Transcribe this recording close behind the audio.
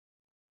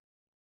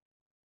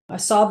I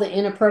saw the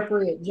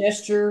inappropriate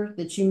gesture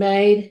that you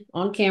made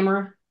on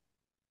camera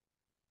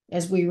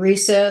as we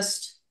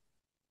recessed.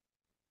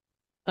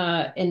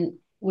 And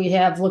we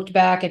have looked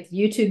back at the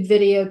YouTube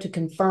video to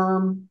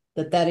confirm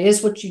that that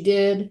is what you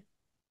did.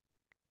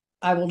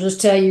 I will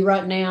just tell you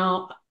right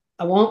now,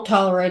 I won't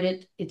tolerate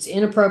it. It's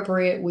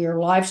inappropriate. We are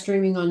live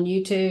streaming on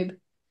YouTube.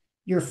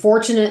 You're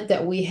fortunate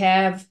that we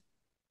have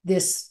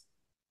this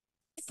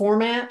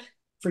format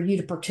for you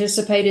to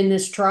participate in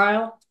this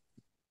trial,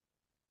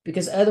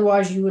 because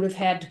otherwise you would have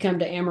had to come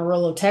to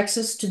Amarillo,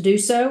 Texas to do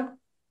so.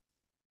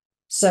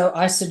 So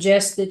I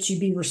suggest that you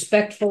be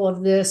respectful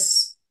of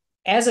this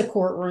as a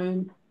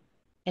courtroom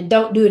and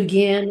don't do it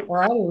again,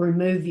 or I will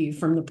remove you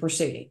from the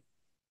proceeding.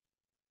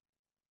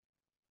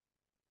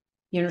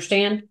 You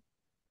understand?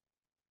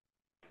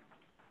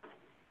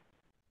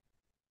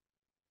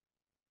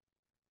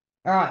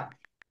 All right.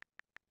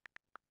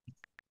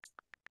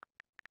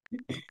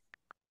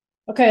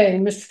 Okay,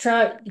 Mr.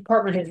 Trout,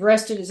 department has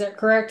rested. Is that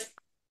correct?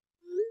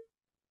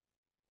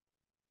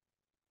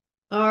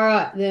 All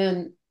right,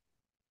 then.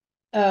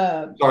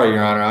 Sorry,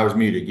 Your Honor, I was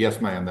muted.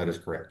 Yes, ma'am, that is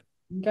correct.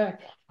 Okay.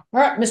 All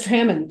right, Mr.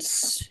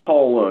 Hammonds.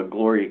 Call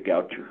Gloria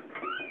Goucher.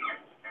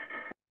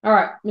 All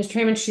right, Mr.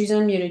 Hammonds, she's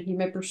unmuted. You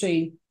may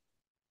proceed.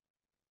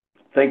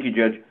 Thank you,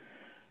 Judge.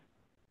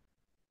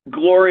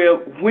 Gloria,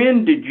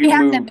 when did you move?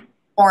 Hasn't been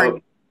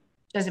sworn.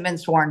 She hasn't been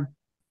sworn.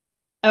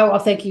 Oh, well,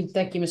 thank you.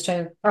 Thank you, Ms.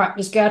 Taylor. All right,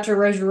 Ms. Goucher,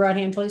 raise your right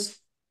hand, please.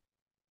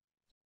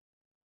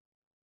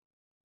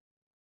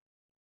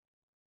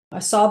 I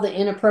saw the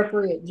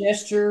inappropriate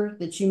gesture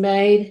that you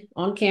made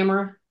on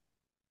camera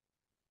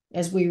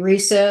as we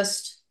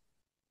recessed.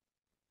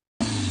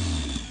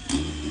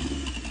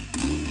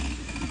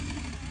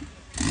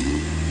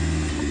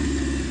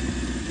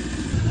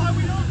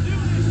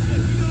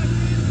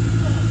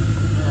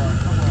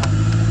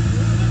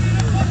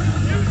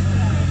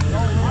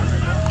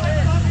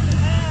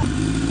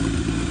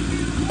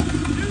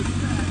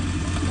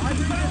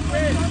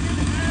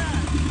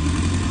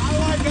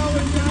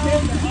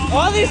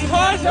 All these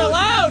cars are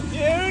loud,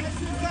 dude!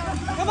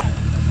 Come on!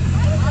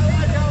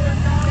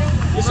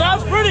 It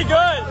sounds pretty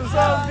good! It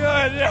sounds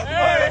good, yeah.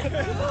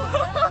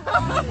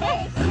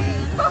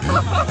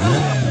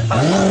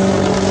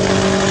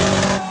 Hey.